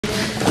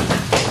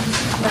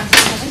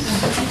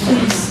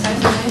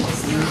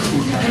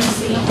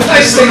The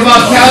nice thing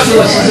about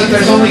calculus is that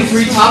there's only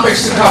 3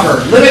 topics to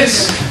cover: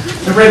 limits,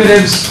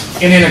 derivatives,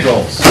 and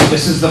integrals.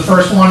 This is the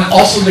first one,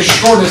 also the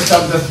shortest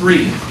of the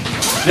 3.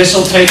 This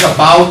will take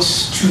about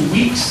 2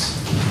 weeks.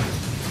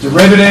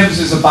 Derivatives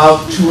is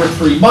about 2 or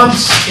 3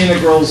 months.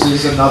 Integrals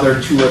is another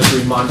 2 or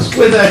 3 months,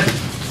 with a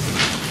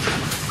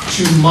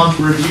 2-month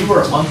review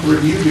or a month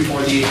review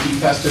before the AP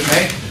test in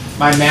May.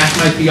 My math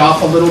might be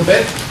off a little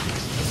bit,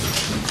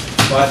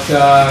 but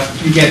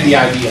you get the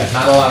idea.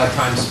 Not a lot of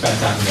time spent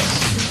on this.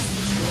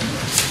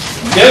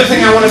 The other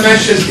thing I want to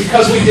mention is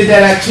because we did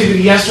that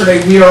activity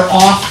yesterday, we are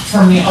off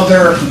from the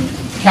other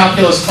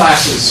calculus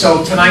classes.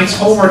 So tonight's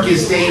homework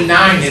is day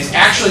 9. It's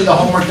actually the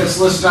homework that's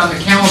listed on the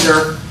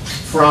calendar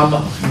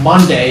from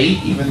Monday,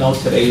 even though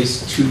today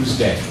is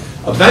Tuesday.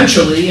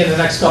 Eventually, in the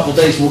next couple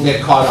days, we'll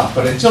get caught up.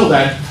 But until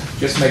then,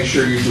 just make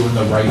sure you're doing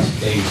the right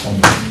day's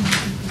homework.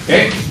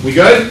 Okay, we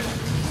good?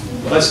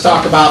 Let's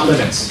talk about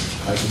limits.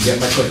 I can get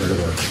my clicker to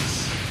work.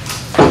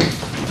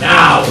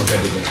 Now we're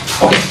good to go.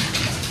 Okay.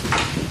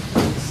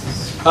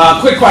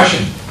 Quick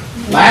question.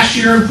 Last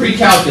year in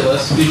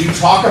pre-calculus, did you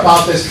talk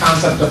about this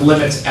concept of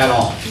limits at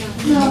all?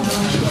 No.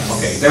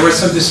 Okay, there was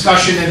some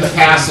discussion in the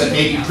past that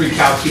maybe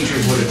pre-calc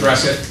teachers would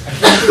address it. I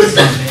think it was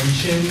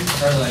mentioned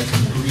or like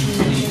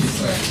briefly.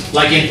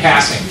 Like in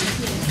passing.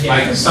 Yeah.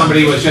 Like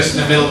somebody was just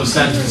in the middle of a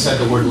sentence and said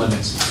the word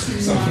limits.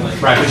 Something like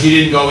that. Right, but you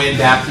didn't go in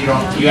depth. You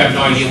have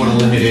no idea what a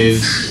limit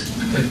is.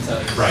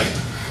 Right.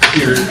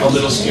 You're a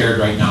little scared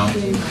right now.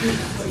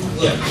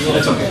 Yeah,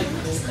 that's okay.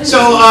 So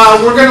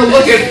we're going to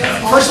look at,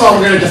 first of all,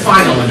 we're going to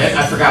define a limit.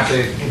 I forgot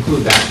to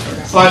include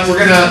that. But we're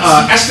going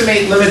to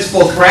estimate limits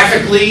both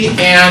graphically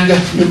and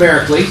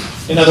numerically.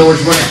 In other words,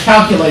 we're going to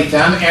calculate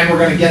them and we're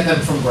going to get them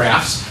from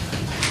graphs.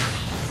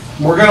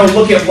 We're going to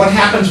look at what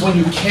happens when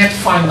you can't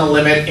find the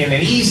limit in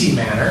an easy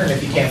manner. And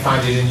if you can't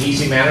find it in an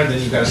easy manner, then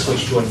you've got to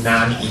switch to a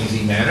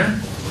non-easy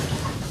manner.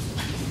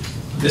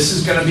 This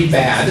is going to be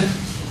bad.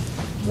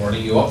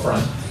 Warning you up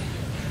front.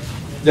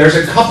 There's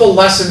a couple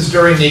lessons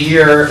during the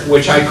year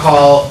which I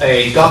call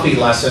a guppy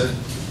lesson.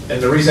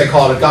 And the reason I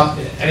call it a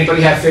guppy,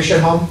 anybody have fish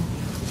at home?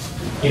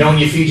 You know when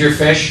you feed your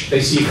fish, they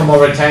see you come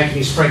over the tank and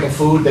you sprinkle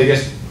food, they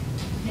just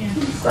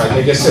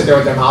sit there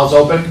with their mouths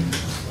open.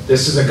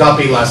 This is a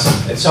guppy lesson.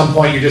 At some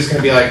point you're just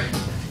going to be like,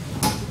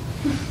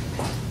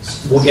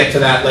 we'll get to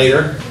that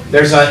later.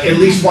 There's at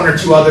least 1 or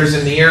 2 others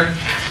in the year.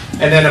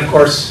 And then of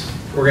course,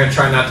 we're going to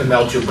try not to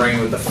melt your brain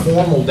with the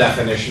formal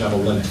definition of a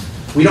limit.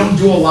 We don't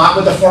do a lot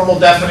with the formal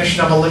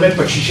definition of a limit,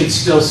 but you should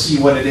still see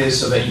what it is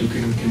so that you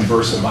can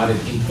converse about it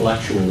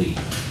intellectually.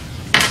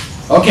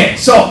 Okay,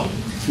 so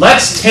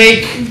let's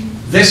take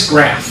this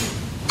graph.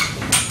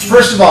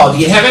 First of all, do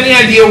you have any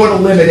idea what a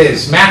limit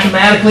is?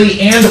 Mathematically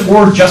and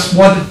or just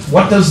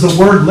what does the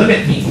word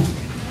limit mean?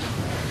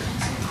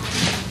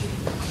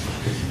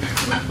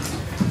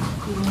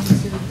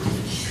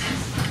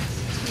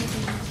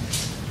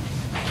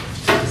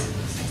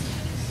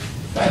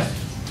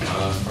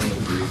 From the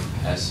brief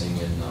passing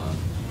and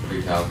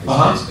pre-calc, it's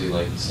basically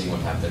like seeing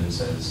what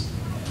happens as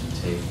you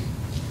take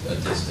a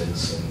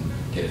distance and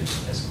get it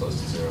as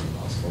close to 0 as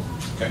possible.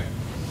 Okay,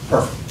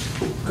 perfect.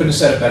 Couldn't have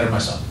said it better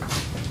myself.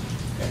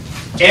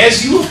 Okay.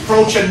 As you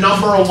approach a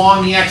number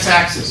along the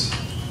x-axis,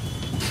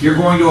 you're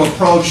going to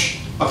approach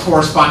a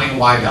corresponding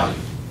y value.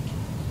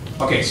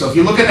 Okay, so if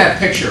you look at that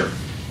picture,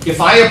 if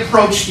I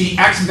approach the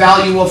x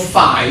value of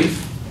 5,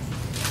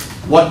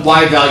 what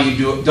y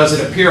value does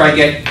it appear I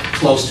get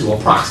close to,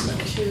 approximately?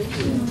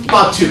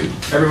 About 2.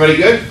 Everybody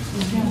good?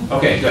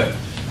 Okay, good.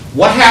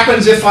 What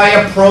happens if I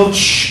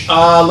approach,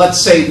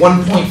 let's say,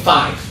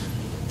 1.5?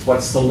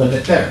 What's the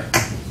limit there?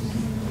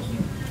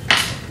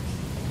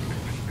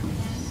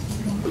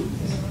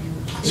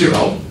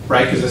 0,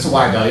 right? Because it's a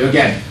y value.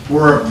 Again,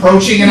 we're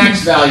approaching an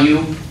x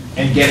value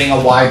and getting a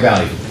y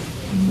value.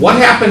 What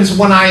happens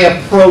when I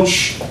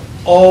approach,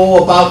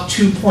 about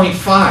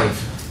 2.5?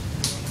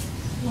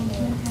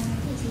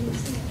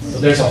 So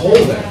there's a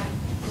hole there.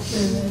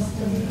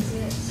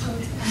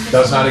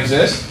 Does not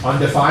exist.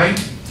 Undefined.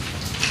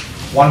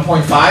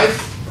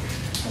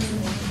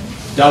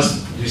 1.5. Did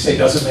you say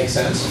doesn't make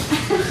sense?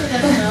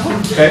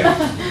 Okay.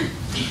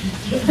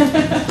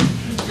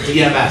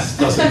 DMS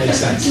doesn't make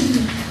sense.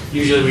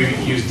 Usually we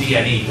use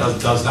DNE,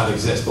 does not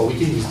exist, but we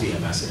can use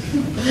DMS.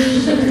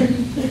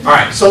 All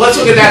right, so let's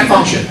look at that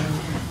function.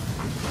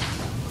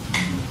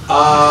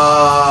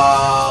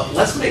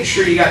 Let's make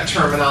sure you got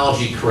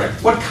terminology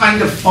correct. What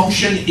kind of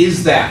function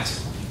is that?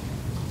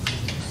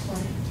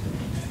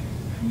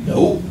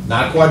 No,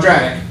 not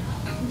quadratic.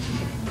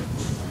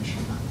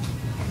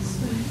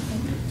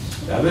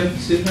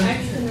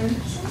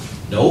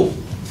 No.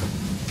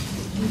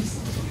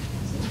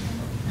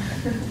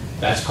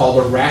 That's called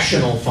a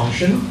rational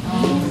function.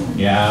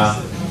 Yeah.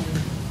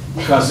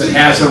 Because it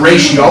has a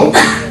ratio.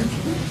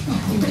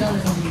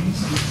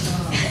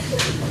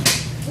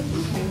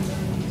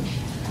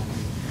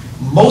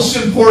 Most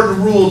important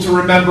rule to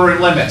remember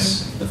in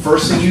limits. The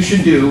first thing you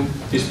should do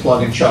is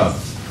plug and chug.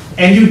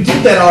 And you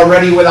did that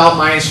already without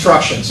my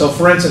instruction. So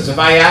for instance, when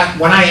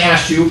I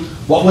asked you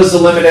what was the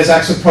limit as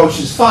x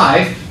approaches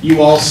 5,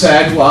 you all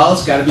said, well,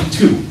 it's got to be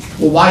 2.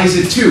 Well, why is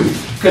it 2?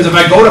 Because if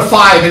I go to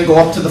 5 and go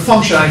up to the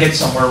function, I hit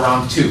somewhere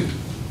around 2.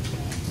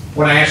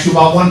 When I asked you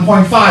about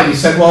 1.5, you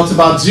said, well, it's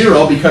about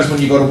 0, because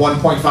when you go to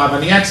 1.5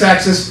 on the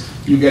x-axis,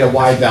 you get a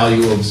y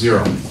value of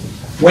 0.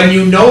 When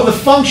you know the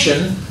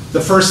function,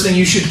 the first thing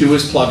you should do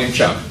is plug and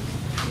chug.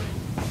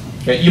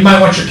 Okay, you might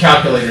want your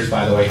calculators,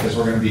 by the way, because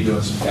we're going to be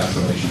doing some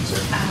calculations here.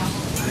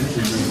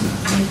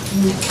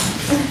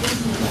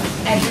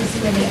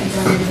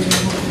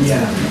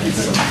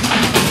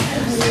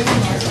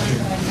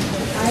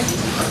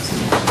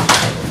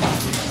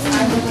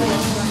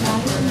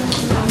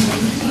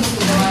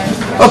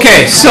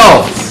 Okay, so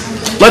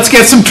let's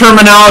get some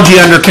terminology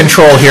under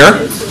control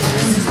here.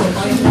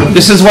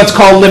 This is what's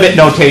called limit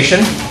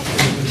notation.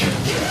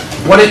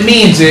 What it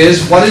means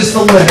is, what is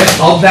the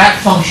limit of that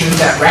function,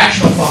 that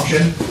rational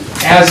function,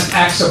 as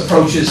x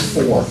approaches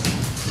 4?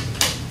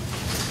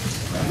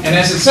 And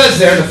as it says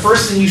there, the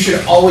first thing you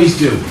should always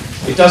do,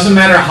 it doesn't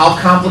matter how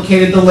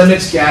complicated the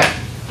limits get,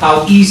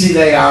 how easy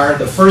they are,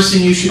 the first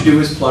thing you should do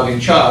is plug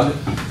and chug.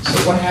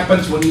 So what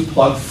happens when you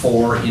plug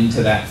 4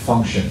 into that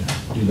function?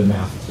 Do the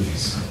math,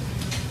 please.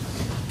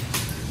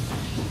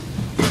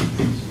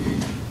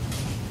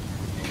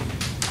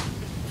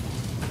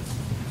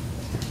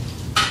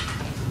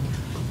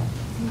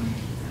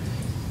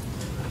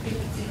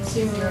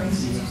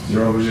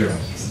 Zero over 0.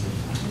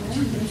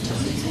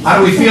 How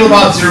do we feel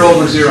about 0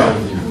 over 0?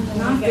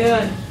 Not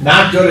good.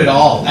 Not good at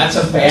all. That's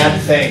a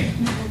bad thing.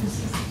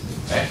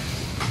 Okay.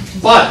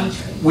 But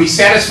we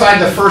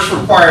satisfied the first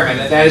requirement,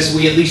 and that is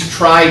we at least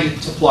tried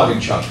to plug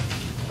and chug.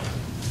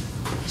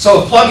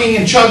 So if plugging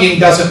and chugging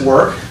doesn't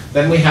work,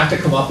 then we have to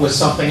come up with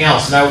something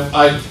else. Now,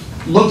 I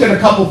looked at a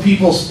couple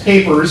people's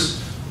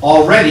papers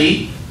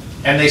already,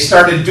 and they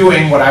started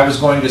doing what I was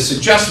going to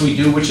suggest we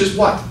do, which is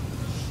what?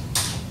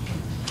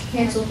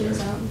 Cancel things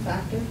out and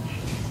factor.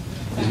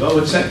 Is what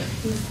would say?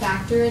 You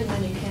factor it and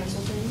then you cancel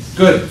things.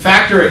 Good.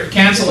 Factor it.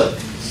 Cancel it.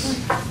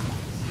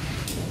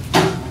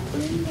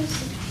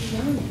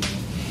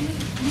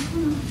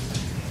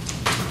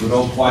 Good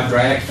old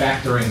quadratic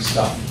factoring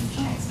stuff.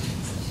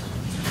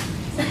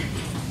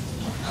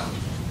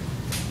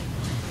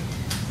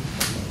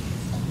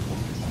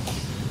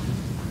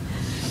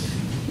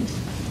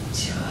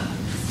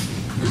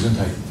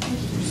 Gesundheit.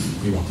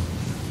 You're welcome.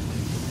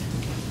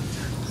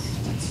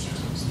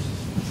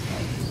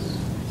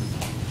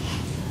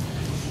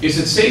 Is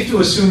it safe to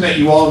assume that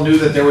you all knew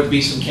that there would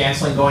be some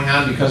canceling going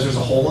on because there's a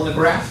hole in the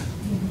graph?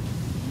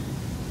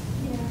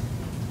 Yeah.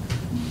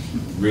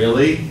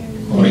 Really?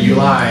 Or are you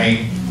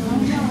lying?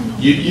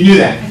 You knew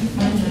that?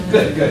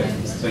 Good, good.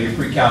 So your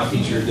pre-calc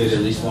teacher did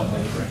at least one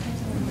thing correct.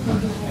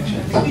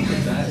 Actually, I think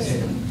that's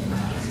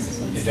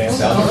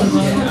advanced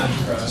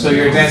algebra. So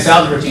your advanced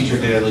algebra teacher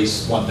did at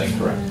least one thing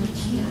correct.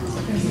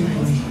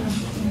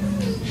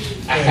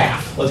 A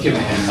half. Let's give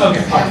him a half.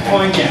 Okay. Half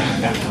point,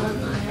 yeah.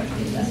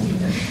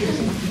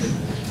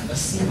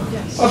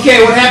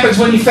 Okay, what happens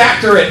when you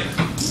factor it?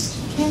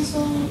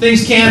 Cancel.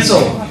 Things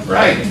cancel,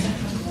 right?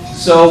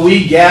 So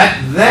we get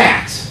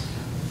that.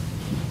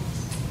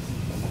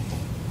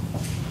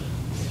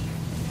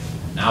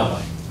 Now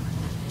what?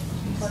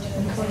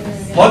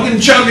 Plug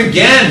and chug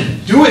again.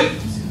 Do it.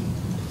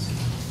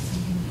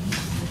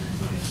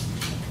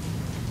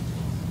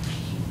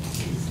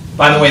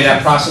 By the way,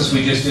 that process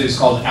we just did is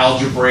called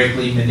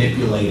algebraically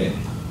manipulated,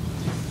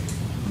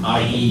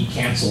 i.e.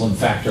 cancel and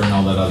factor and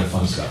all that other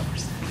fun stuff.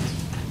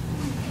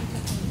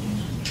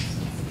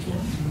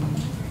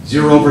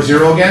 0 over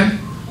 0 again?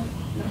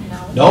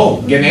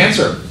 No, get an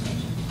answer.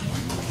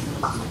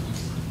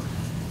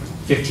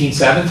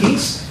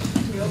 15/17ths?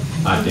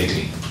 Not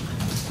diggity.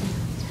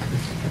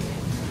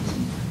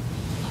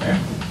 Okay.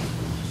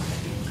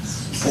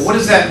 Well, what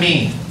does that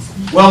mean?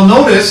 Well,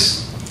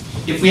 notice,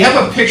 if we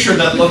have a picture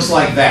that looks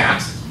like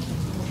that,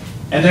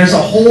 and there's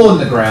a hole in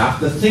the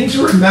graph, the thing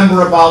to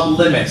remember about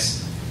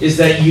limits is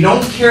that you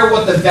don't care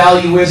what the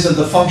value is of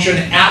the function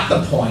at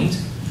the point.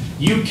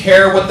 You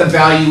care what the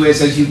value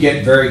is as you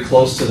get very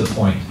close to the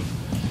point.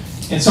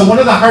 And so one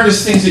of the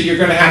hardest things that you're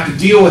going to have to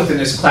deal with in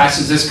this class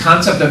is this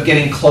concept of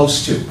getting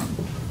close to.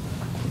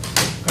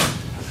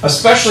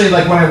 Especially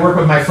like when I work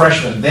with my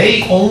freshmen.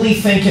 They only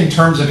think in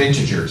terms of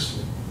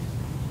integers.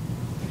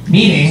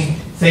 Meaning,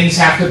 things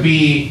have to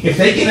be, if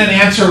they get an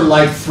answer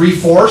like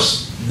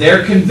 3/4,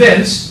 they're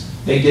convinced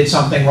they did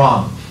something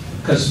wrong.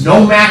 Because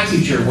no math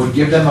teacher would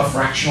give them a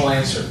fractional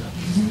answer.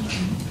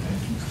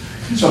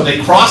 So they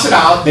cross it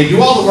out, they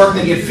do all the work,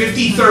 they get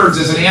 50/3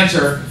 as an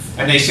answer,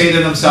 and they say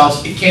to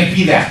themselves, it can't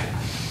be that.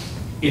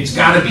 It's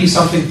got to be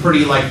something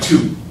pretty like 2.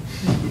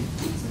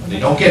 When they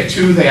don't get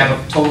 2, they have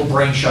a total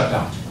brain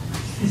shutdown.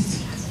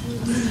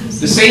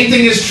 The same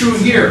thing is true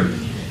here.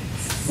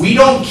 We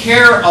don't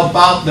care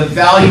about the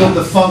value of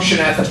the function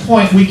at the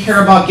point, we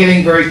care about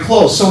getting very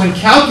close. So in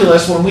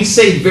calculus, when we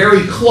say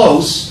very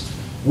close,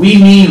 we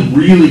mean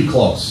really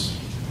close.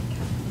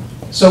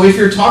 So if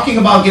you're talking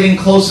about getting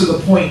close to the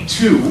point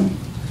 2,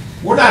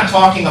 we're not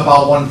talking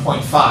about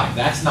 1.5.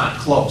 That's not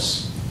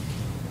close.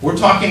 We're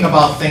talking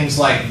about things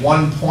like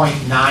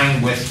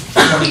 1.9 with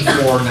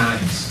 24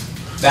 nines.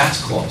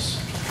 That's close.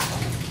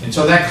 And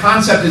so that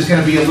concept is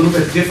going to be a little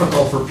bit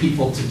difficult for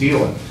people to deal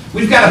with.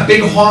 We've got a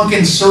big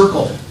honking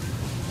circle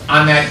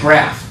on that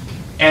graph.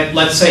 And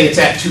let's say it's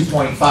at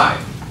 2.5.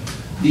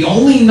 The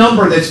only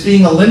number that's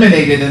being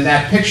eliminated in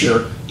that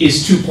picture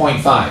is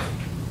 2.5.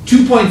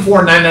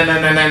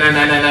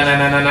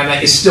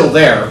 2.4 is still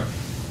there.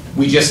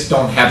 We just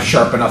don't have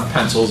sharp enough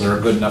pencils or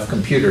a good enough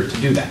computer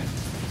to do that.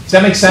 Does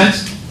that make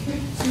sense?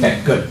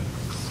 Okay, good.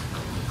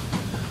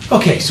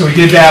 Okay, so we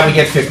did that, we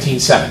get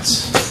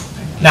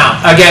 15/7.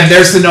 Now, again,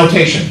 there's the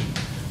notation.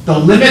 The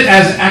limit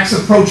as x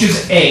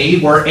approaches a,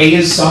 where a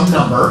is some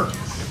number,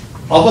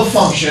 of a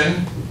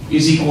function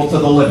is equal to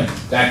the limit,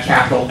 that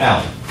capital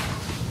L.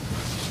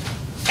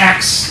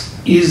 X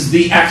is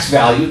the x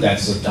value.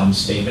 That's a dumb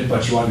statement,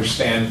 but you'll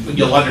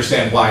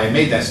understand why I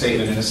made that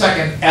statement in a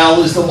second.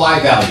 L is the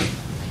y value.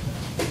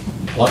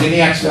 Plug in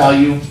the x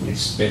value, it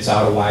spits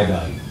out a y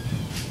value.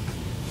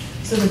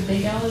 So the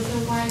big L is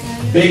the y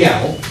value? Big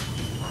L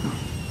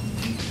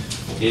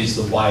is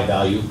the y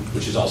value,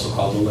 which is also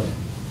called the limit.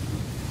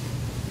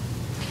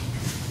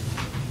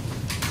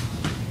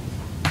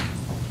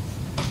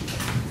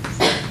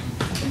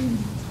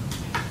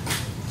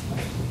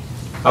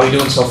 How are we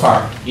doing so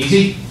far?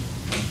 Easy?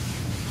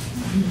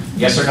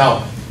 Yes or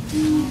no?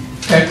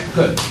 Okay,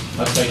 good.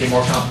 Let's make it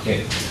more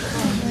complicated.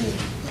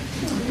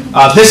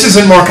 This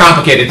isn't more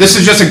complicated. This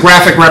is just a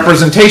graphic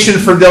representation.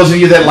 For those of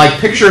you that like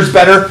pictures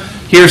better,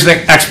 here's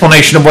the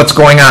explanation of what's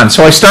going on.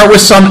 So I start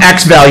with some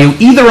x value,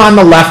 either on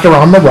the left or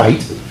on the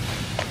right,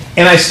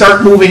 and I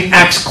start moving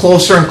x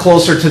closer and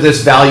closer to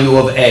this value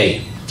of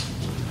a.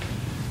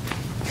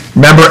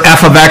 Remember,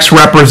 f of x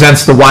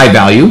represents the y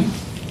value,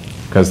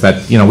 because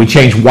that, we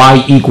change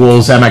y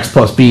equals mx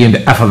plus b into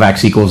f of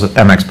x equals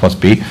mx plus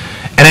b.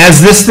 And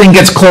as this thing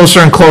gets closer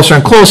and closer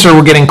and closer,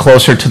 we're getting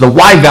closer to the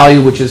y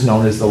value, which is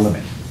known as the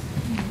limit.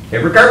 Okay,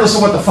 regardless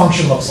of what the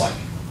function looks like.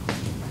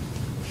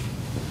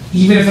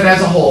 Even if it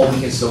has a hole, we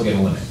can still get a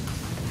limit.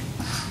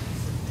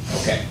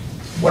 Okay,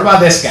 what about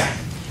this guy?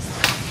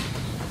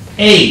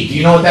 A, do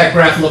you know what that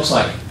graph looks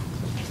like?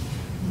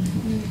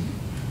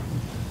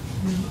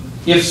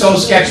 If so,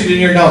 sketch it in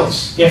your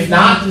notes. If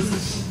not,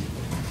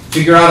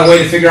 figure out a way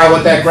to figure out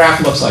what that graph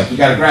looks like. You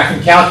got a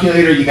graphing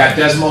calculator, you got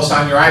Desmos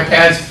on your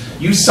iPads.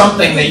 Use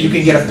something that you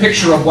can get a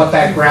picture of what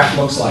that graph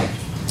looks like.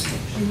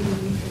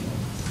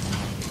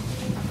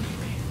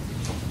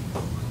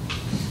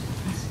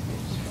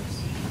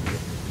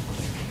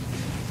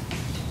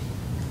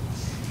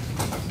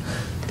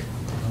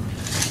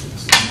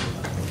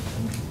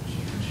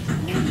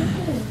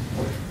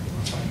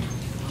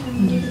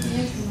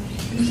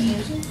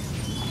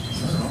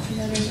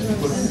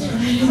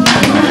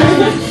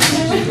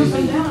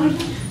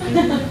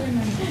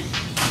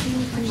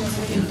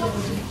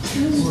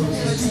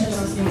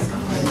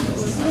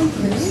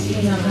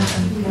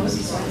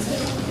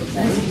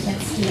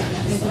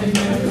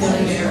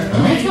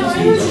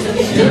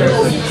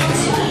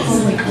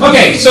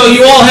 Okay, so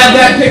you all have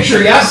that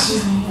picture, yes?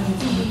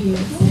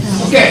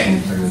 Okay.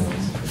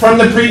 From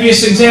the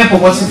previous example,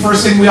 what's the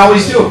first thing we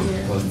always do?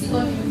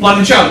 Plug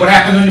and chug. What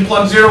happens when you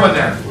plug 0 in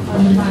there?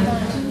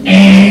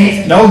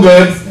 No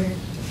good.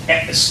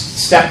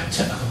 Step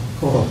 2.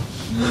 Oh,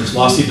 just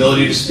lost the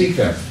ability to speak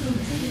there.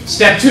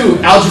 Step 2,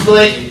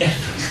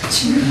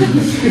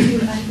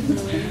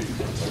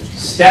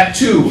 Step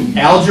 2,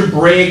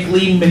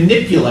 algebraically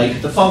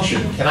manipulate the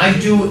function. Can I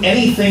do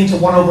anything to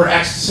 1 over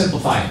x to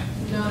simplify it?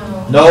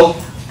 No.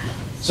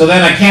 So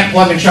then I can't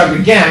plug and chug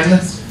again.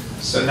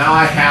 So now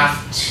I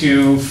have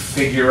to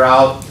figure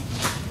out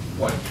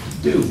what to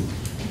do.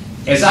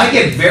 As I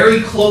get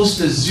very close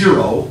to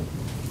 0,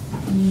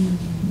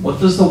 what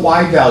does the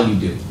y value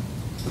do?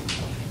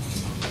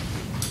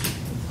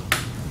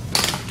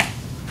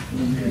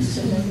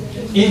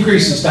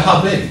 Increases to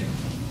how big?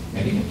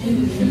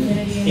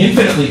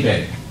 Infinitely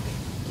big.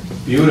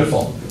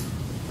 Beautiful.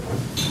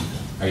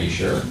 Are you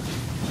sure?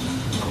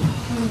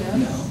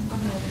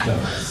 No.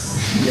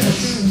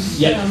 Yes.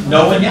 Yeah.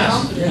 No and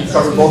yes. You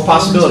covered both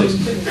possibilities.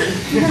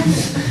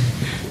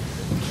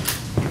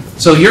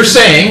 So you're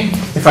saying,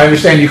 if I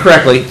understand you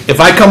correctly, if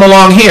I come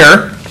along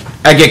here,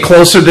 I get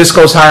closer, this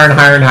goes higher and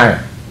higher and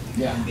higher.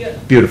 Yeah.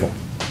 Beautiful.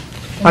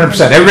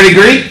 100%. Everybody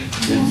agree?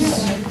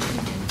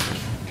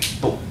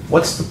 But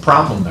what's the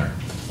problem there?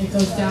 It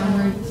goes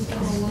downward.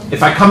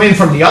 If I come in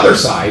from the other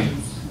side,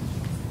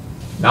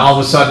 now all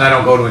of a sudden I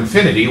don't go to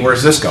infinity. Where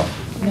does this go?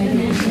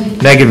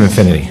 Negative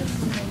infinity.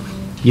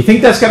 You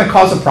think that's going to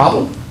cause a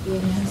problem?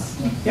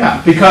 Yes.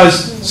 Yeah,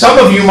 because some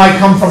of you might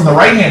come from the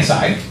right-hand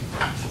side,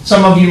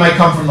 some of you might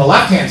come from the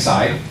left-hand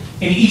side,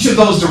 and each of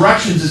those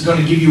directions is going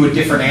to give you a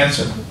different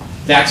answer.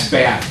 That's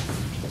bad.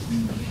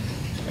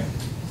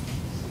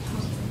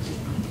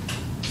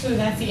 So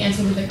that's the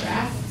answer to the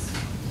graph?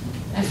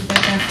 That's what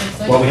that graph looks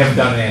like? Well, we haven't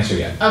done an answer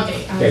yet.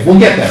 Okay. Okay, we'll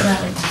get there.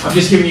 I'm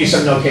just giving you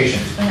some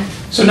notation. Okay.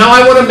 So now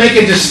I want to make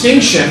a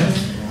distinction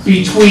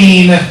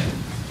between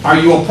Are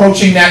you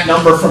approaching that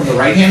number from the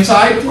right-hand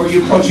side, or are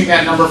you approaching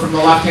that number from the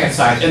left-hand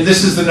side? And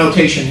this is the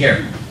notation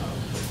here.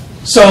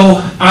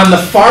 So on the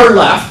far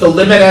left, the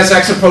limit as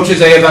x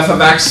approaches a of f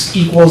of x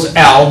equals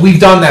L. We've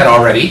done that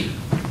already.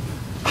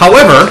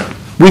 However,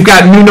 we've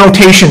got new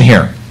notation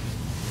here.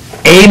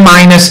 A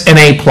minus and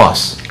A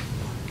plus.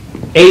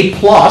 A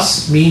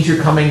plus means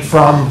you're coming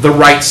from the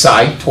right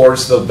side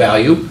towards the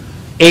value.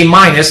 A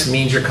minus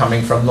means you're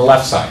coming from the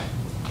left side.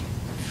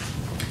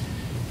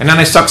 And then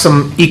I stuck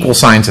some equal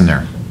signs in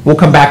there. We'll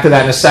come back to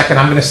that in a second.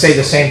 I'm going to say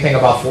the same thing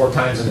about 4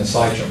 times in the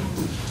slideshow.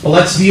 But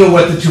let's deal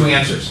with the 2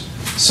 answers.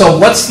 So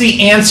what's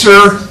the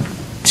answer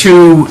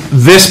to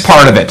this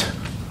part of it?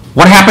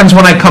 What happens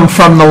when I come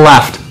from the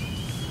left?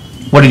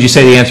 What did you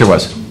say the answer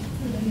was?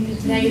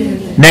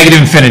 Negative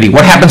infinity.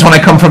 What happens when I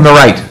come from the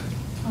right?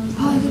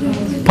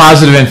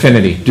 Positive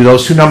infinity. Do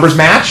those 2 numbers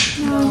match?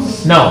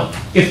 No.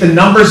 If the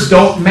numbers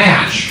don't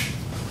match,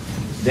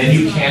 then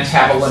you can't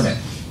have a limit.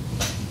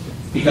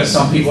 Because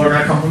some people are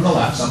going to come from the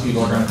left, some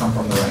people are going to come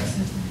from the right.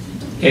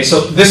 Okay,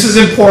 so this is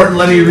important.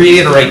 Let me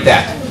reiterate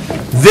that.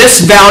 This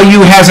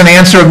value has an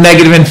answer of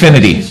negative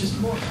infinity.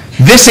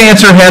 This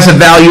answer has a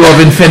value of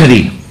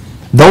infinity.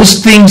 Those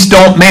things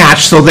don't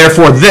match, so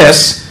therefore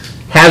this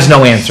has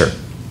no answer.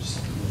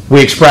 We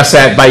express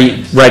that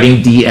by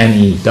writing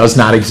DNE. Does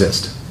not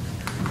exist.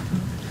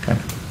 Okay.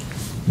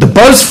 The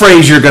buzz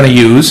phrase you're going to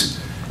use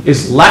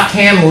is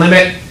left-hand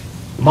limit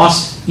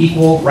must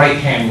equal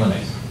right-hand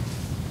limit.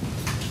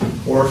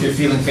 Or if you're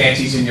feeling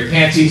fancies in your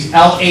panties,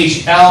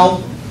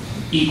 LHL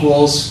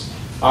equals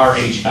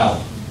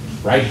RHL.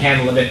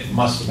 Right-hand limit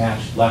must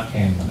match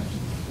left-hand limit.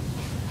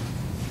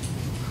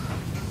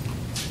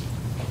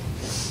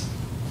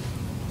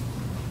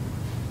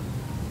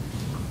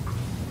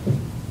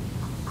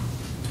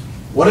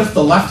 What if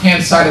the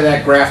left-hand side of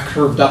that graph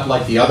curved up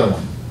like the other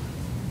one?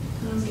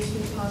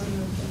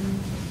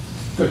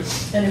 Good.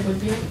 Then it would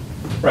be.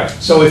 Right.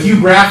 So if you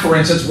graph, for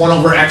instance, 1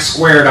 over x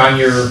squared on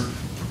your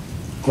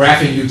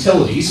graphing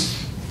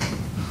utilities,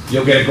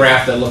 you'll get a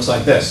graph that looks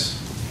like this.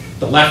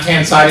 The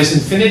left-hand side is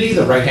infinity,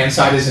 the right-hand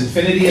side is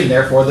infinity, and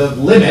therefore the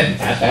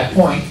limit at that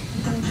point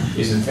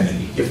is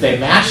infinity. If they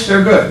match,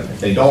 they're good. If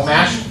they don't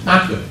match,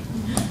 not good.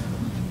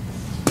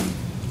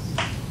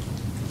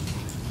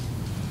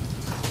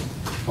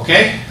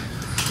 Okay?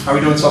 How are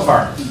we doing so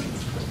far?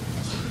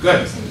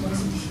 Good.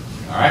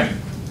 All right.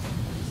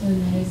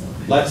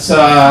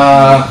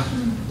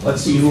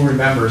 Let's see who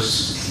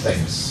remembers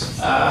things.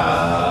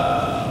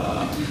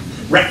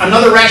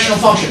 Another rational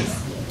function.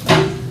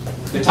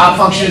 The top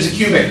function is a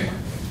cubic.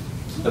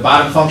 The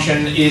bottom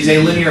function is a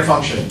linear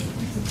function.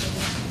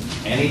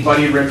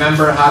 Anybody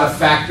remember how to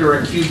factor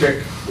a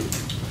cubic?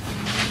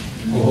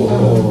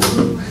 Oh.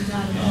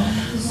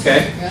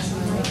 Okay.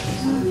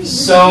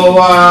 So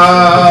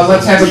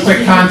let's have a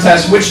quick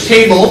contest. Which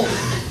table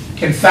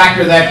can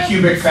factor that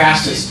cubic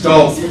fastest?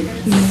 Go.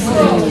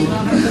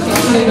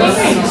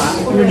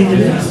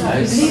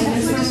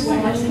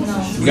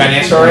 You got an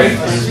answer already?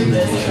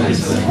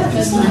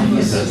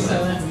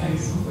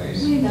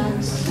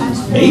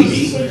 Maybe.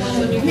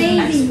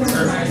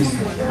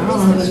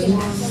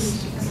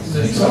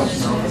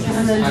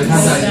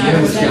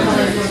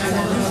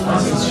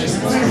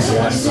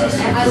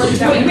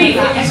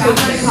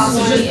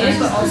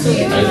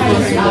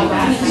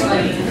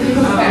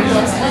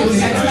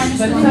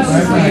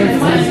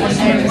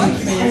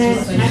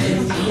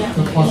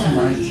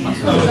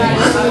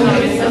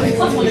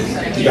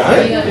 You got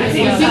it?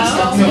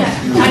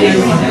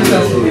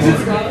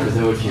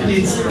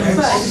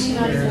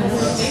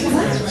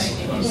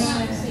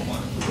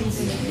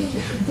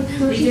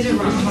 We did it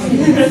wrong.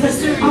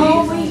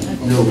 Oh, wait.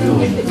 No,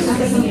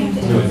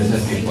 this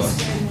has to be plus.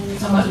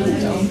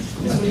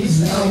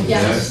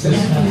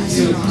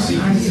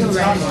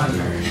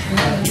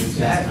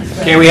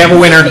 Okay, we have a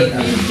winner.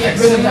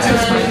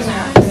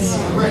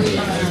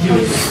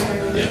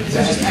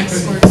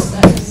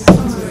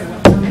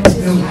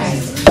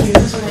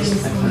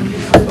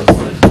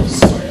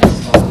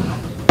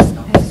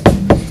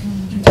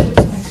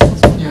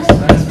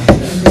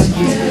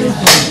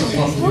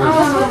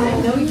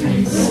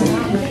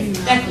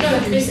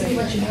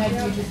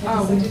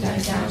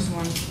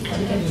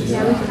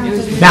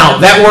 Now,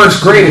 that works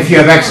great if you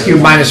have x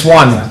cubed minus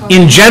 1.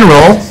 In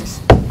general,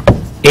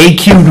 a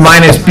cubed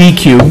minus b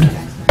cubed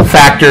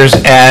factors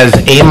as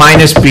a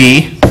minus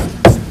b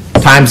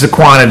times the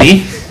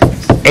quantity,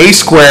 a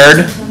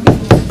squared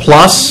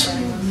plus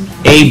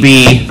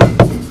ab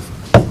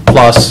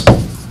plus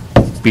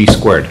b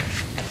squared.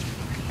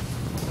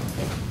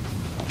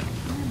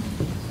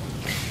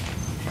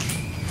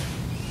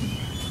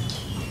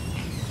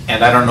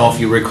 And I don't know if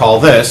you recall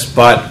this,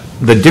 but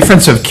the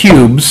difference of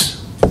cubes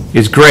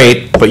is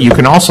great, but you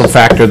can also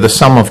factor the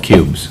sum of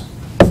cubes.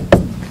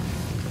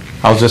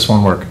 How's this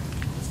one work?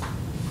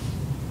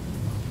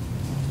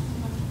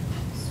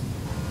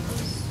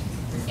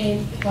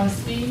 A plus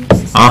B.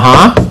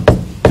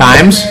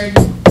 Times?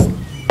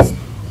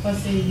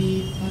 Plus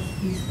AB plus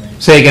B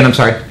squared. Say again, I'm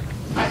sorry.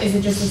 Is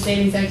it just the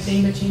same exact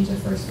thing but change the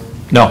first one?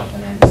 No.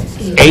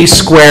 A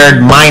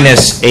squared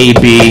minus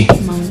AB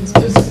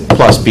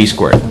plus b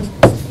squared.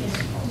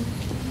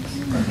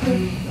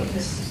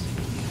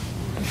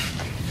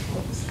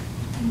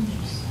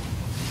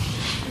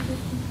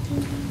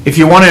 If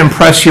you want to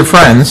impress your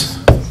friends,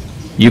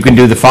 you can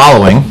do the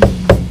following.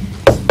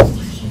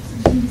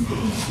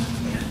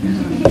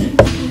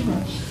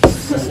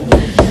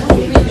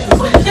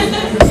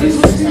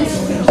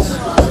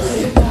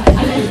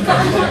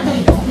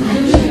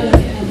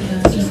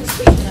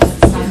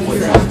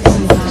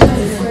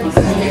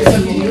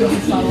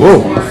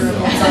 Whoa.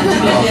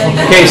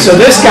 Okay, so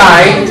this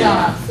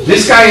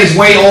guy is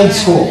way old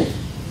school.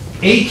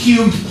 A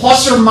cubed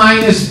plus or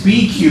minus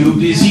b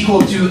cubed is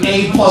equal to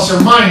a plus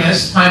or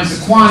minus times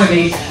the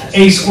quantity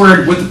a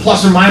squared with the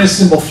plus or minus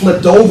symbol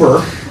flipped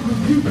over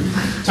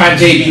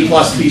times ab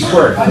plus b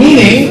squared.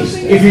 Meaning,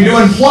 if you're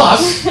doing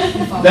plus,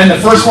 then the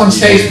first one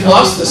stays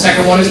plus, the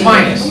second one is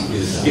minus.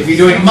 If you're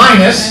doing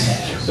minus,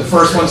 the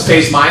first one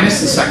stays minus,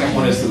 the second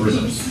one is the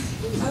result.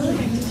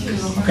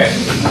 Okay.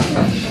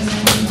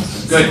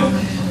 Good.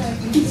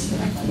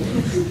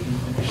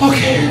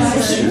 Okay.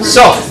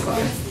 So,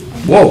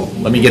 whoa,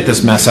 let me get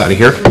this mess out of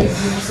here.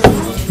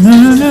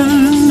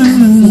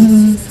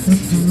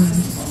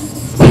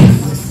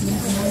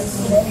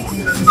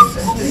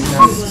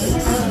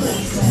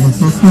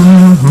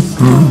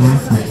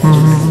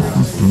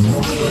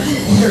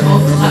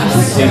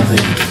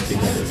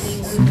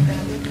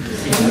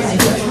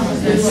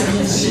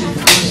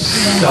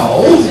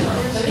 So,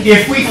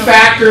 if we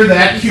factor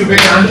that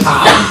cubic on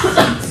top,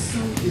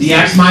 the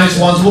x minus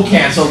 1s will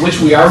cancel, which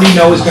we already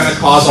know is going to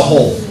cause a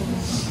hole.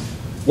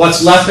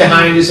 What's left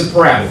behind is a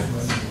parabola.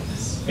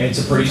 And it's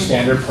a pretty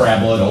standard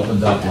parabola. It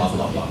opens up, blah,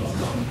 blah, blah, blah,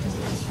 blah.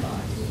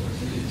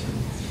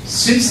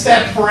 Since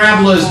that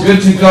parabola is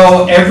good to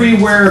go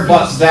everywhere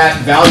but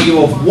that value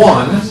of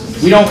 1,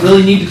 we don't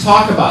really need to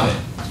talk about it.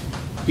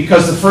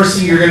 Because the first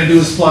thing you're going to do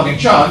is plug and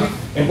chug.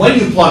 And when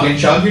you plug and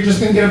chug, you're just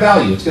going to get a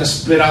value. It's going to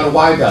spit out a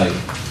y value.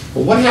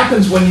 But what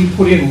happens when you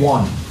put in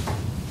 1?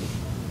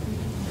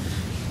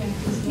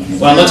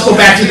 Well, let's go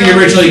back to the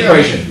original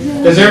equation.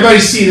 Does everybody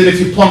see that if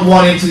you plug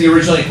 1 into the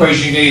original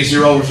equation, you get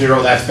 0 over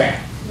 0, that's bad?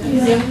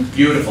 Yeah.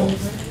 Beautiful.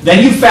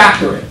 Then you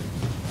factor it,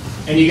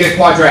 and you get a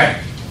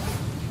quadratic.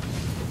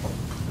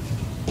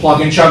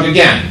 Plug and chug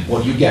again.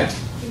 What do you get?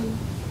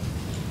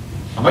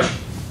 How much?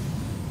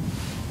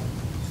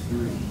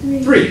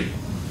 3.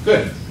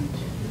 Good.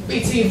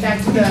 Wait, so you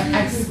factor the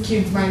x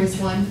cubed minus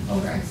 1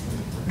 over x.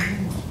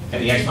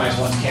 And the x minus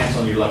 1 cancel,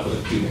 and you're left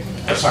with a cubic.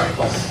 Oh, sorry,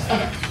 plus.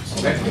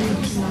 Okay.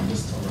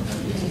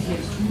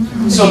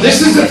 So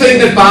this is the thing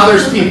that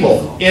bothers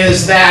people,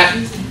 is that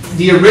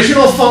the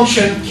original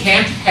function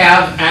can't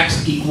have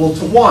x equal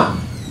to 1.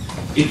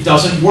 It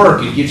doesn't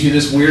work. It gives you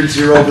this weird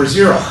 0 over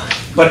 0.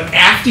 But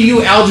after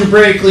you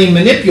algebraically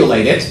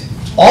manipulate it,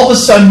 all of a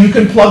sudden you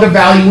can plug a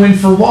value in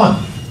for 1.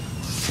 Well,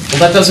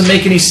 that doesn't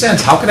make any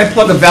sense. How can I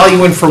plug a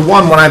value in for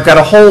 1 when I've got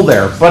a hole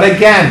there? But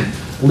again,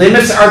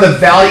 limits are the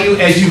value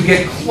as you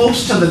get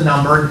close to the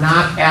number,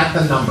 not at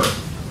the number.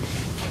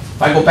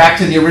 If I go back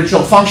to the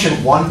original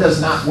function, 1 does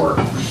not work.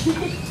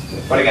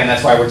 But again,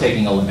 that's why we're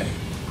taking a limit.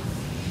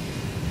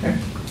 Okay.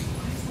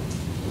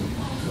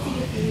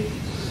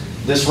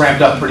 This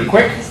ramped up pretty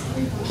quick,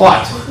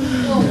 but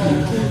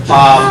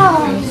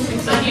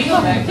Can you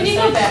go back? Can you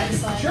go back?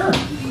 Sure.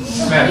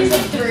 He's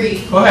like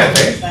 3. Go ahead,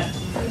 babe.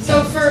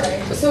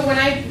 So when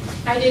I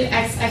did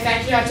x, I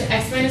factored out to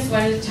x minus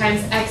 1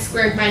 times x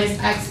squared minus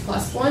x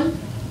plus 1.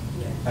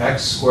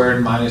 X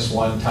squared minus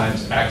 1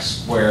 times x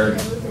squared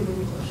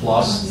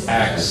plus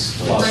x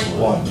plus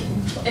 1.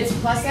 It's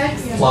plus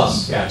x?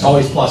 Plus, yeah, it's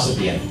always plus at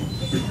the end.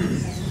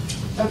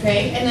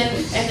 Okay, and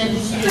then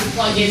did you just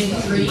plug in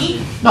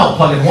 3? No,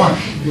 plug in 1.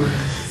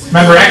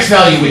 Remember, x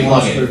value we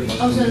plug in.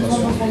 Oh, so it's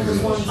 1 plus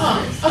 1 plus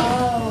 1.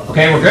 Oh,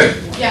 Okay, we're good?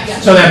 yeah.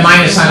 So that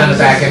minus sign on the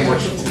back end,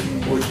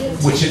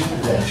 which is,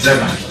 never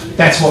mind.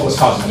 That's what was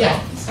causing it.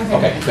 Yeah.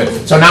 Okay,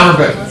 good. So now we're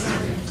good.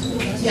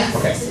 Yeah.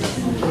 Okay.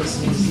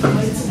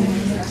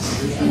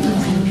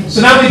 So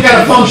now we've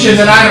got a function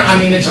that I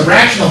mean, it's a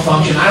rational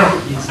function. I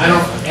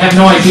don't have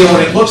no idea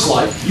what it looks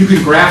like. You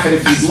can graph it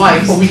if you'd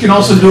like, but we can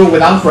also do it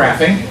without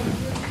graphing.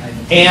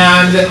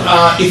 And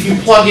if you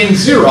plug in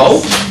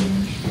 0,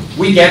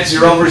 we get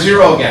 0 over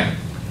 0 again.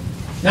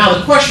 Now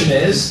the question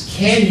is,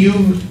 can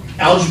you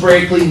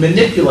algebraically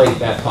manipulate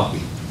that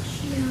puppy?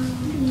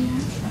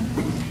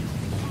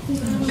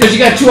 Because you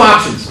got 2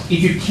 options.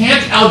 If you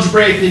can't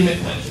algebraically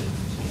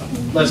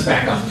let's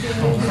back up.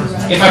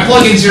 If I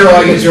plug in 0,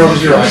 I get 0 over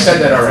 0. I said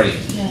that already.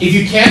 If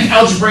you can't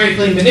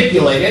algebraically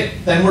manipulate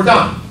it, then we're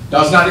done.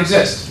 Does not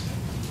exist.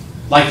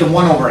 Like the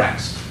 1 over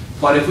x.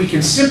 But if we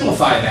can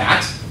simplify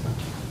that,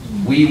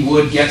 we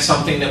would get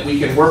something that we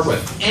can work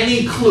with.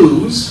 Any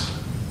clues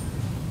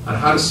on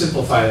how to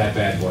simplify that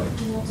bad boy?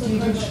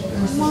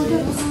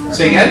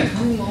 Say again?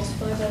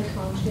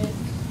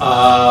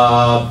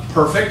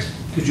 Perfect.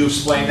 Could you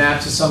explain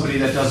that to somebody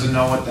that doesn't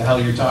know what the hell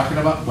you're talking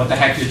about? What the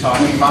heck you're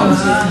talking about?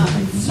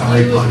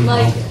 Sorry, buddy.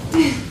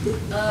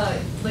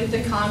 Like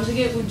the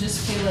conjugate would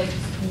just be like,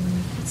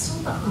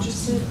 it's not the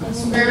opposite.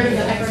 Square root of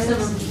x.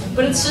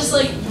 But it's just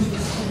like,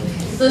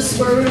 the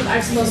square root of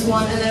x plus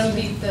 1, and then it would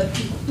be the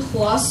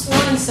plus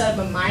 1 instead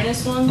of a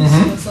minus 1.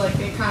 So it's like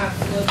it kind of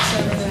flips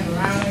everything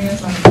around, I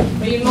guess.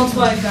 But you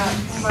multiply that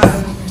by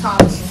the top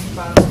and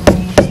bottom.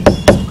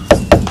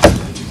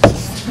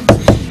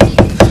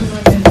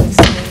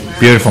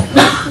 Beautiful.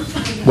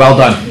 Well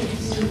done.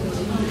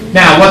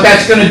 Now, what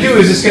that's going to do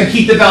is it's going to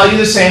keep the value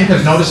the same,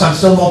 because notice I'm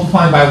still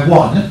multiplying by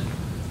 1,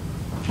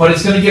 but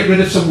it's going to get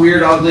rid of some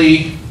weird,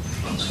 ugly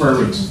square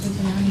roots.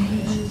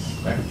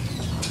 Okay.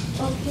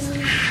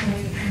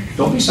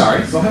 Don't be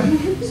sorry. Go ahead.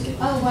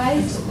 Why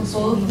is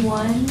both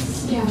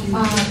ones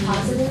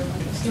positive?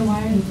 So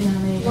why are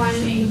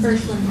the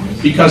first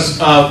one? Because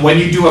when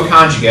you do a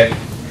conjugate,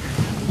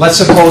 let's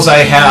suppose I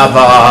have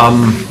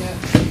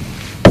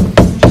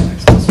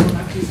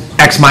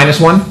x minus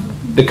 1.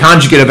 The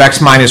conjugate of x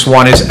minus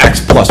 1 is x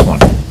plus 1.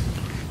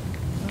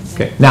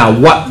 Okay. Now,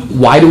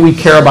 why do we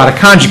care about a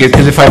conjugate?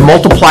 Because if I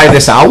multiply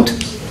this out,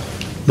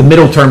 the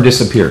middle term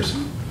disappears.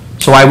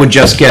 So I would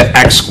just get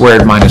x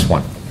squared minus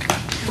 1.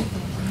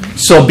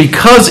 So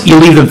because you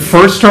leave the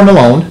first term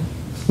alone,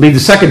 leave the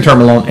second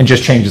term alone, and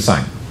just change the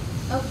sign.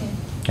 Okay.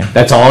 Okay.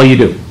 That's all you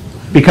do.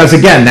 Because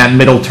again, that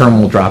middle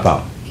term will drop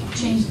out.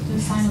 Change the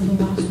sign of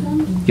the last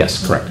one?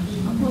 Yes, correct.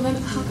 Well, then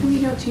how come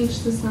you don't change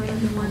the sign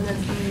of the one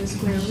that's under the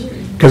square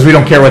root? Because we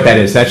don't care what that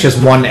is. That's just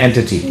one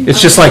entity.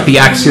 It's just like the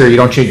x here. You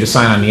don't change the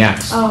sign on the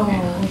x. Oh.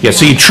 Yeah,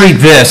 so you treat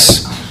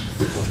this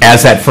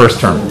as that first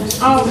term.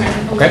 Oh,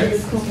 okay. Okay?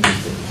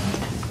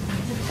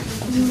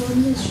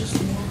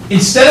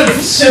 Instead of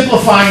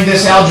simplifying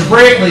this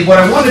algebraically, what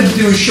I wanted to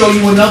do is show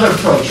you another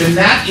approach, and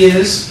that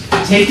is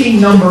taking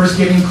numbers,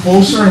 getting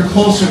closer and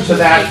closer to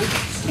that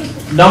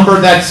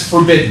number that's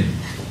forbidden.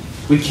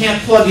 We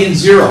can't plug in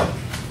 0.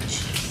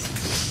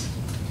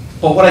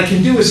 But what I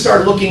can do is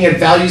start looking at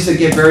values that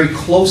get very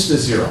close to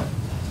 0.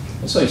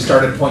 So you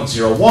start at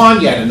 0.01,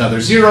 you add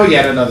another 0, you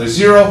add another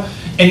 0,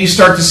 and you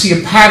start to see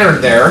a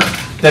pattern there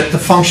that the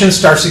function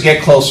starts to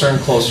get closer and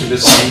closer to the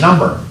same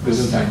number.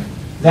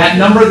 That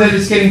number that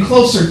it's getting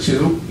closer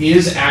to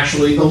is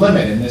actually the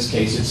limit. In this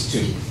case, it's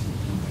 2.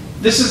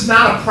 This is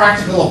not a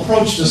practical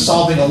approach to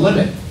solving a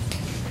limit.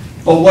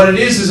 But what it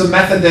is a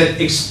method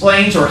that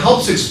explains or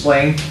helps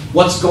explain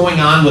what's going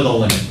on with a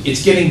limit.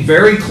 It's getting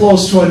very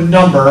close to a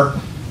number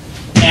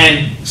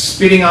and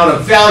spitting out a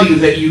value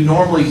that you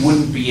normally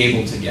wouldn't be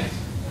able to get.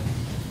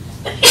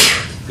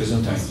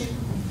 Gesundheit.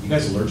 You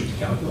guys allergic to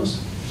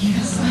calculus?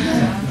 Yes.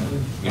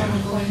 Yeah.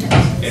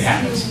 It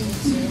happens.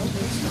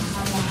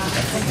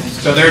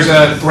 So there's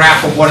a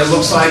graph of what it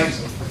looks like,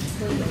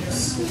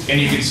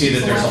 and you can see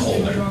that there's a hole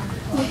there.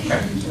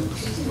 Okay.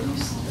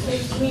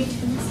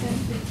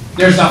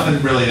 There's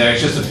nothing really there.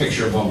 It's just a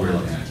picture of what we're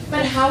looking at.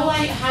 But how do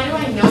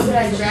I know that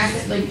I graph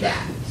it like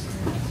that?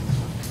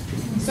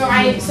 So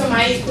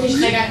my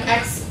equation, I got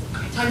x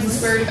times the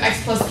square root of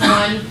x plus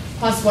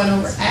 1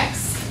 over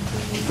x.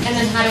 And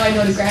then how do I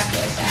know to graph it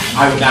like that?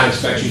 I would not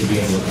expect you to be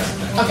able to graph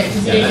that. Okay,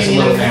 because Yeah, that's a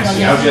little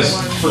nasty. I would just,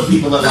 for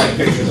people that like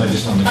pictures, I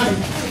just want to make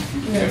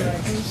sure.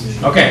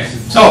 Okay,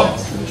 so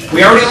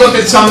we already looked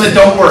at some that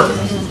don't work.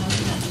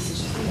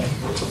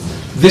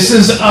 This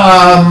is,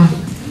 well,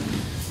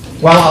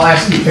 I'll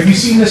ask you, have you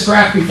seen this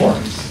graph before?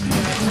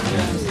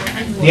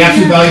 The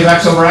absolute value of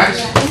x over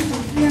x?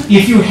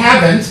 If you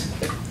haven't,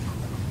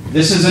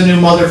 this is a new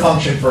mother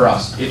function for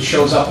us. It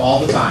shows up all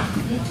the time.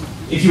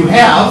 If you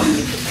have,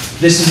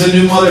 this is a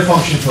new mother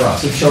function for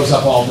us. It shows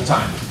up all the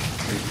time.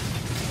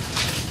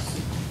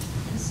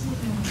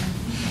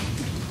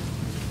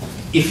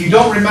 If you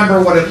don't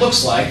remember what it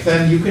looks like,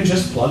 then you can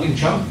just plug and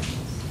chug.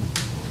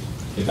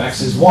 If x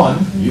is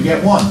 1, you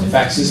get 1. If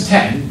x is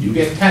 10, you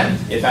get 10.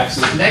 If x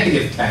is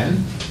negative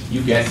 10,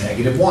 you get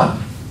negative 1.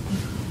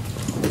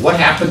 What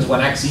happens when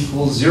x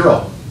equals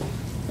 0?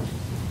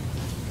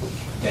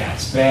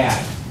 That's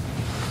bad.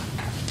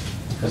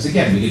 Because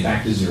again, we get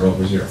back to 0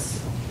 over 0.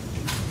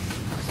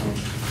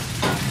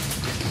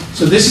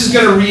 So this is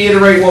going to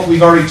reiterate what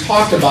we've already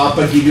talked about,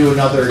 but give you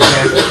another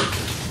example.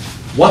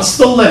 What's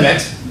the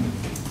limit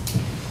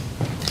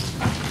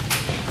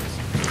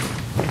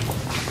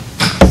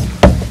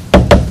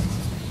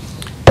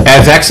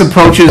as x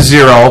approaches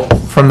 0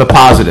 from the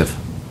positive?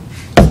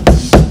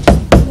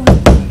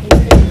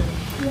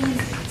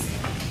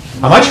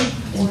 How much?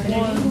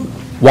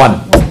 1.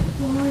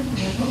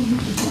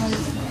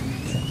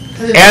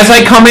 As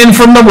I come in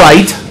from the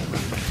right,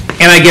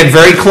 and I get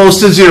very close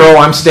to 0,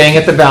 I'm staying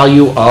at the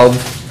value of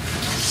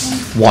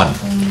 1.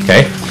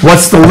 Okay?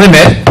 What's the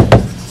limit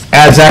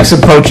as x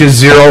approaches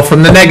 0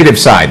 from the negative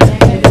side?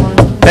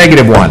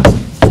 Negative 1.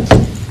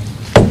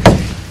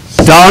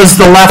 Does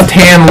the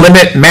left-hand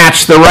limit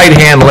match the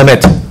right-hand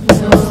limit?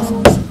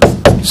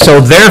 So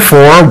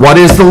therefore, what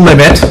is the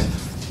limit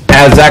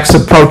as x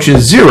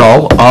approaches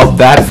 0 of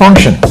that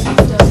function?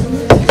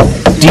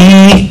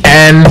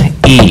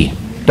 dne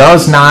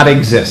does not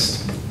exist.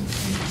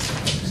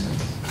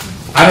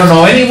 I don't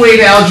know any way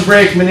to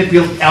algebraically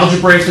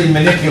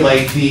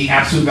manipulate the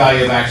absolute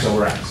value of x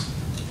over x.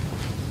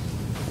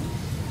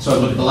 So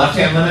look at the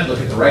left-hand limit,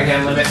 look at the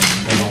right-hand limit,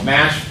 they don't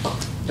match,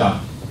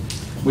 done.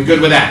 We good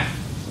with that?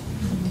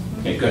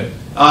 Okay, good.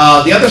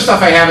 The other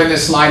stuff I have in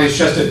this slide is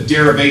just a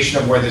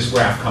derivation of where this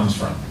graph comes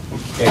from,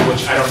 okay,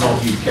 which I don't know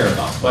if you care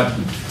about. But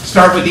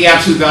start with the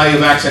absolute value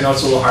of x. I know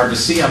it's a little hard to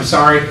see, I'm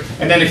sorry.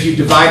 And then if you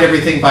divide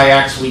everything by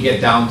x, we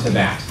get down to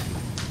that,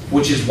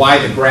 which is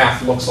why the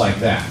graph looks like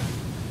that.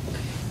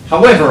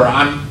 However,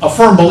 I'm a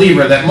firm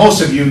believer that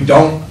most of you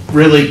don't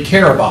really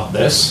care about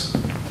this,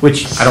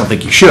 which I don't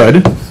think you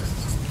should,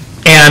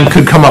 and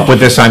could come up with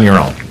this on your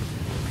own.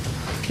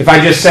 If I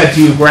just said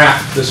to you,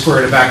 graph the square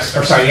root of x,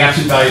 or sorry, the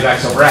absolute value of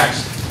x over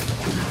x,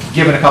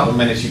 given a couple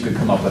minutes, you could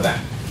come up with that.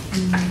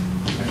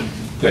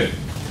 Good.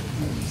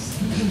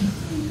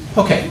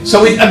 Okay,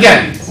 so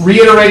again,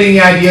 reiterating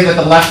the idea that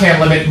the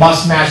left-hand limit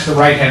must match the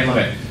right-hand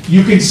limit.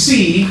 You can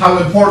see how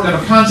important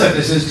of a concept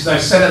this is because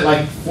I've said it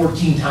like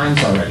 14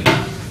 times already.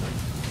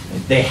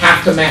 They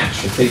have to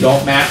match. If they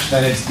don't match,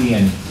 then it's the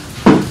end.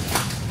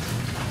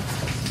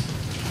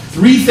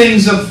 Three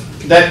things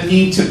that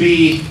need to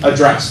be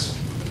addressed.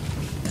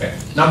 Okay.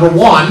 Number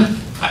one,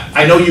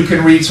 I know you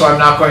can read, so I'm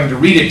not going to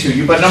read it to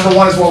you, but number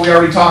one is what we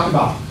already talked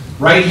about.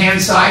 Right-hand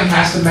side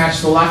has to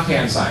match the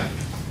left-hand side.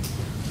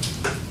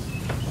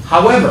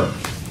 However,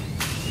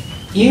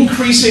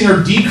 increasing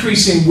or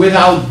decreasing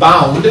without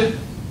bound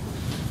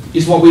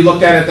is what we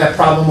looked at that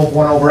problem of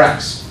 1 over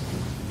x.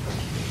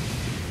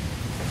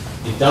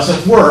 It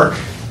doesn't work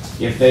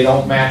if they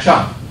don't match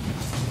up.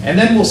 And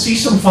then we'll see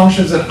some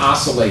functions that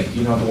oscillate. Do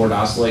you know what the word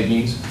oscillate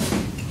means?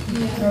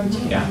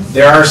 Yeah.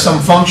 There are some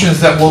functions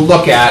that we'll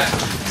look at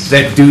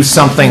that do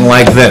something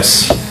like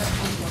this.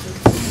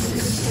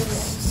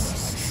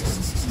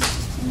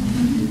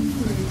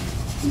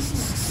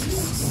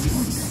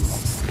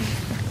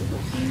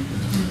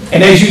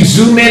 And as you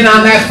zoom in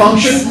on that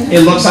function,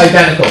 it looks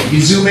identical.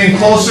 You zoom in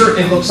closer,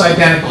 it looks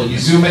identical. You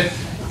zoom it,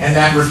 and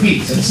that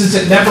repeats. And since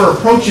it never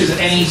approaches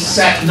any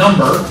set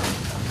number,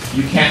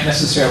 you can't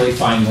necessarily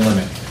find the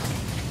limit.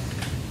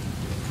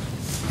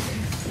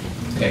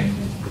 Okay.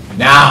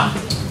 Now,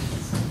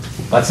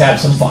 let's have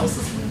some fun.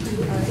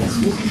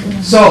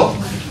 So,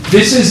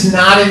 this is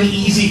not an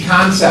easy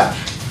concept.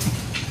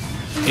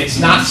 It's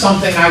not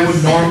something I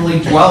would normally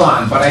dwell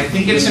on, but I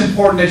think it's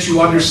important that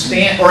you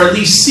understand, or at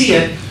least see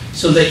it,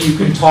 so that you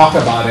can talk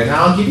about it. And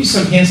I'll give you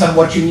some hints on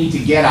what you need to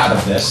get out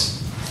of this.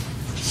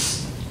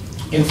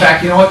 In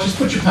fact, you know what? Just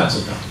put your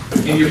pencil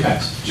down in your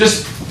pens.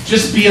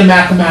 Just be a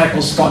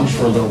mathematical sponge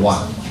for a little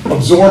while.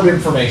 Absorb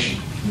information.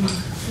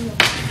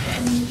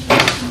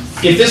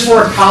 If this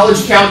were a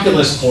college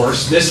calculus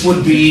course, this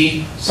would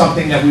be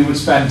something that we would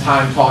spend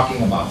time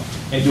talking about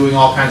and doing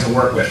all kinds of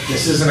work with.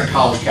 This isn't a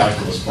college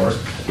calculus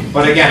course.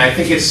 But again, I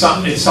think it's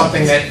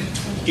something that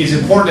is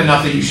important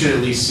enough that you should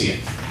at least see it.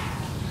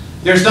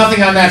 There's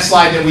nothing on that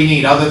slide that we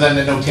need other than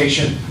the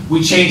notation.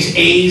 We changed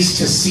A's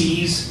to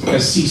C's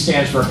because C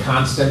stands for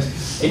constant,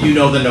 and you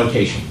know the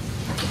notation.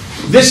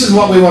 This is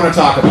what we want to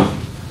talk about.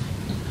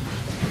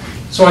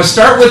 So I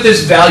start with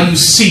this value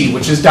C,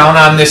 which is down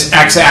on this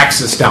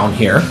x-axis down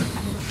here.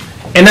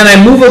 And then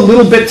I move a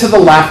little bit to the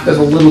left and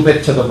a little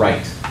bit to the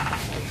right.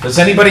 Does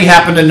anybody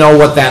happen to know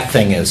what that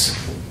thing is?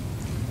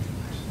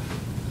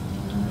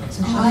 It's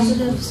a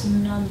positive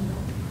number.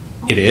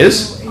 It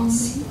is?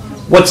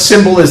 What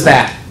symbol is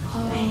that?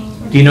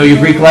 Do you know your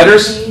Greek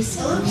letters?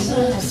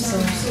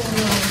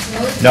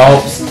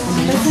 No.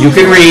 You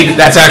can read.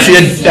 That's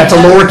actually that's a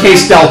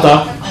lowercase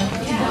delta.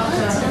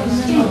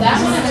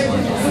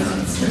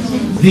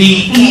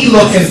 The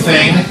E-looking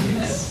thing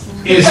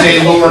is a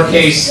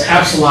lowercase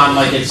epsilon,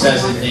 like it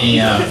says in the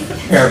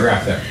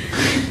paragraph there.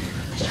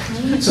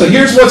 So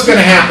here's what's going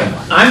to happen.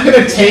 I'm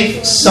going to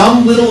take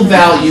some little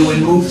value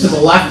and move to the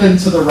left and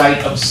to the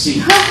right of C.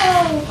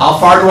 How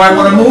far do I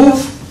want to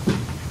move?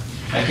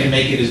 I can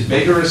make it as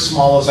big or as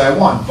small as I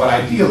want, but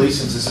ideally,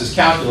 since this is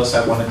calculus,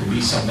 I want it to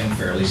be something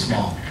fairly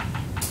small.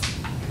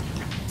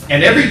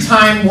 And every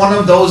time one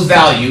of those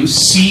values,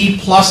 C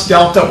plus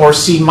delta or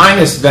C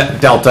minus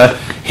delta,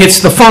 hits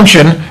the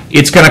function,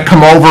 it's going to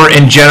come over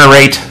and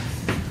generate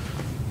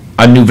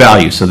a new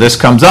value. So this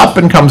comes up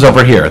and comes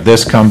over here.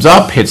 This comes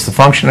up, hits the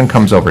function, and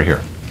comes over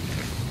here.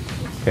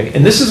 Okay,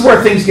 and this is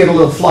where things get a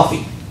little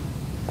fluffy.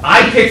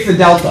 I pick the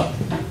delta.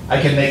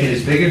 I can make it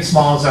as big and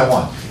small as I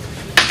want.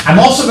 I'm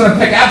also going to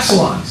pick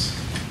epsilons.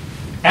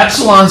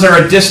 Epsilons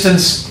are a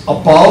distance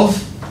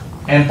above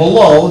and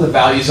below the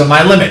values of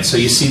my limit. So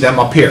you see them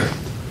up here.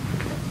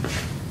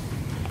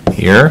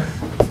 Here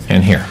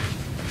and here.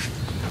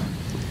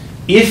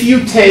 If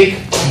you take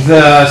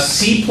the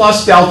C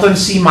plus delta and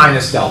C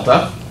minus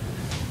delta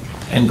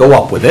and go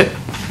up with it,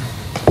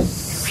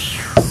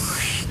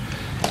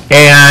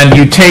 and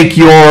you take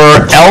your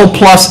L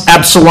plus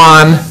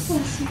epsilon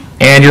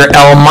and your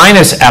L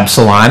minus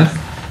epsilon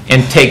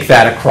and take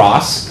that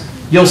across,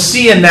 you'll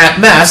see in that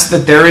mess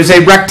that there is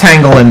a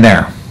rectangle in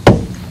there.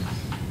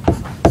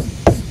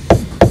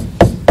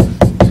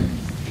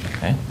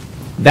 Okay.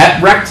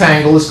 That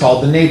rectangle is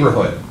called the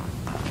neighborhood.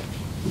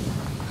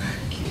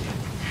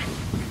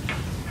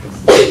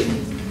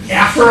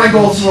 After I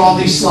go through all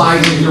these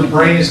slides and your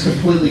brain is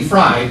completely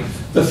fried,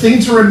 the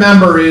thing to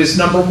remember is,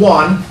 number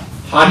one,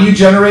 how do you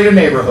generate a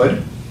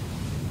neighborhood?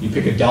 You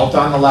pick a delta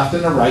on the left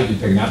and the right, you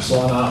pick an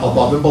epsilon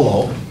above and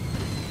below,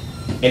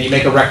 and you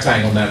make a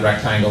rectangle, and that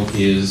rectangle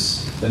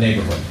is the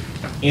neighborhood.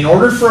 In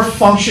order for a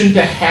function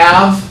to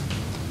have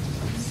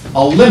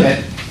a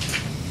limit,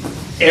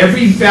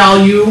 every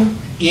value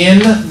in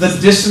the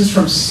distance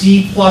from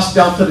c plus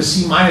delta to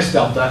c minus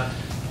delta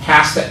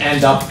has to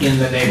end up in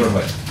the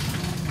neighborhood.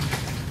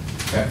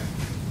 Okay?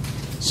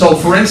 So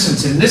for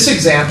instance, in this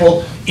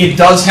example, it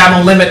does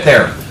have a limit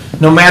there.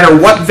 No matter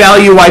what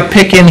value I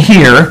pick in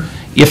here,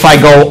 if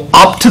I go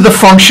up to the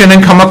function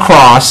and come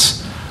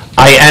across,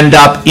 I end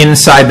up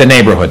inside the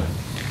neighborhood.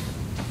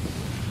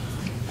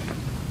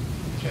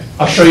 Okay.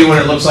 I'll show you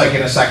what it looks like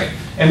in a second.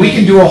 And we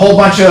can do a whole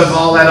bunch of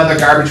all that other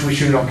garbage we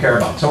sure don't care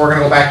about. So we're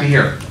going to go back to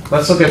here.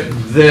 Let's look at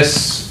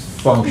this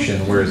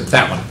function. Where is it?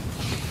 That one.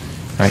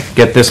 All right,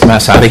 get this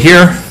mess out of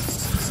here.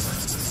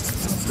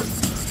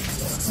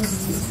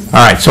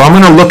 All right, so I'm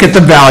going to look at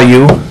the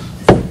value,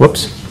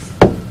 whoops,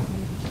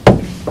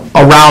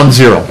 around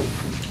 0.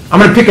 I'm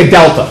going to pick a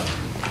delta.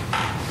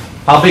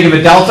 How big of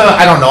a delta?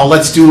 I don't know.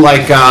 Let's do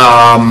like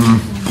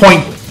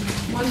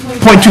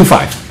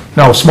 0.25.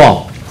 No,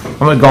 small.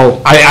 I'm going to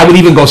go, I would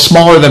even go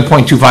smaller than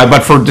 0.25,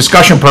 but for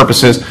discussion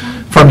purposes,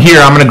 from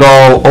here, I'm going to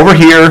go over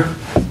here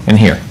and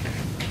here.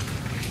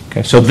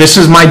 Okay, so this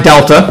is my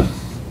delta.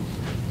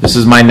 This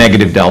is my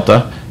negative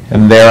delta.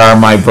 And there are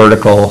my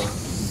vertical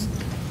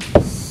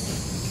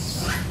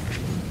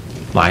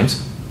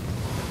lines.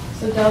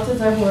 So deltas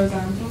are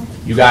horizontal?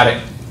 You got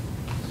it.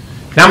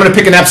 Now I'm going to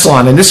pick an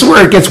epsilon, and this is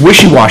where it gets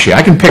wishy-washy.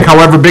 I can pick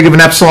however big of an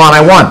epsilon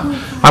I want.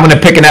 I'm going to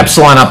pick an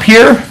epsilon up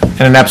here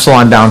and an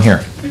epsilon down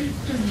here.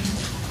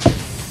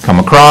 Come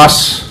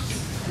across,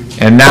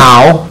 and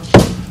now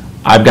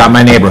I've got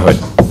my neighborhood.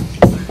 What's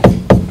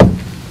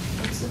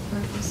the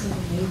purpose of a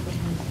neighborhood?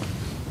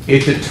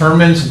 It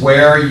determines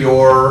where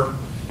your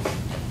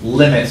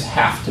limits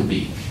have to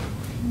be.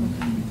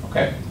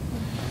 Okay?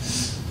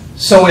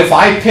 So if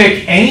I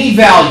pick any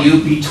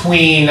value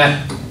between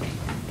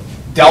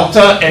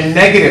delta and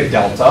negative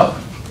delta,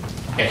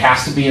 it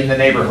has to be in the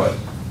neighborhood.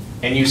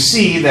 And you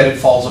see that it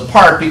falls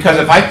apart because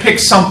if I pick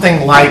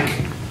something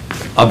like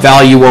a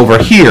value over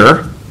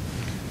here,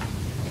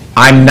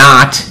 I'm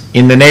not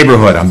in the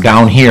neighborhood. I'm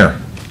down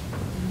here.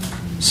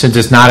 Since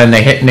it's not in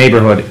the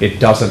neighborhood, it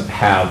doesn't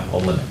have a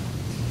limit.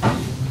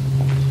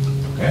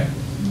 Okay?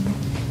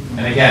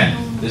 And again,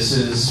 this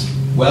is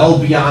well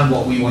beyond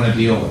what we want to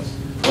deal with.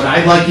 What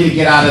I'd like you to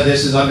get out of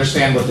this is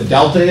understand what the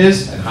delta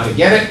is and how to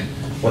get it,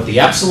 what the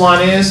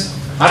epsilon is,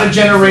 how to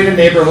generate a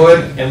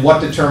neighborhood, and what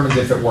determines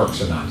if it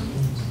works or not.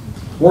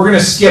 We're going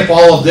to skip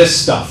all of this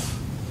stuff,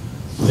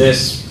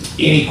 this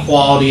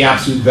inequality,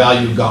 absolute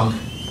value gunk,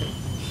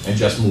 and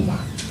just move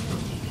on.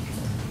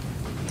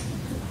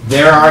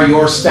 There are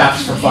your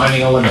steps for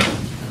finding a limit.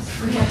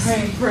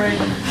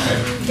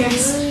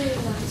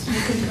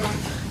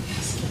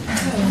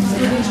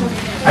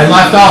 I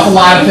left off a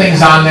lot of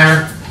things on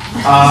there.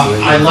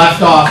 I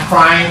left off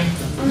crying,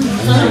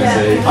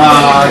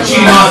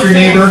 cheating off your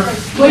neighbor.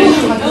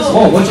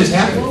 Whoa, what just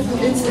happened?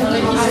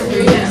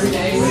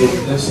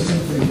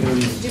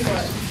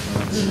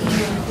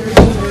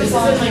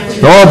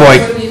 Oh boy.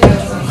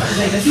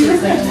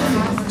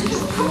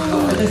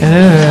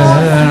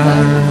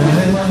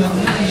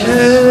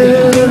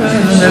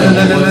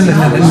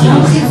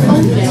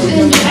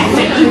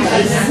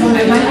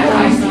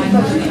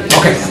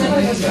 Okay.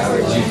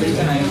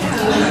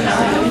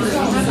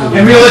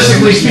 And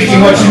realistically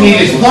speaking, what you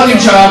need is plug and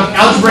chug,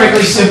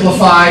 algebraically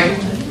simplified,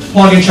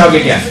 plug and chug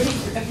again.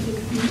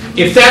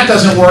 If that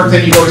doesn't work,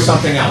 then you go to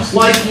something else.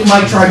 Like you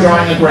might try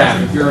drawing a graph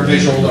if you're a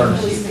visual learner.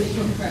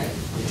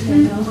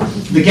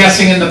 The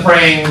guessing and the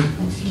praying,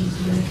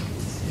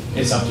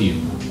 it's up to you.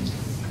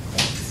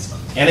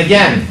 And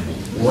again,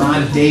 we're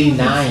on day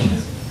 9,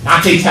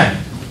 not day 10.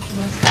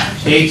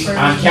 Date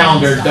on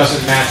calendar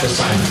doesn't match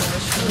assignment.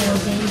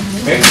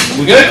 Okay,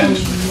 we good?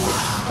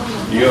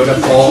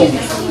 Beautiful.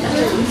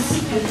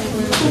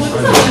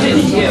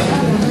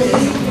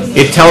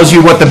 It tells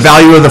you what the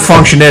value of the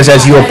function is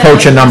as you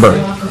approach a number.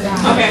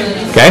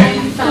 Okay?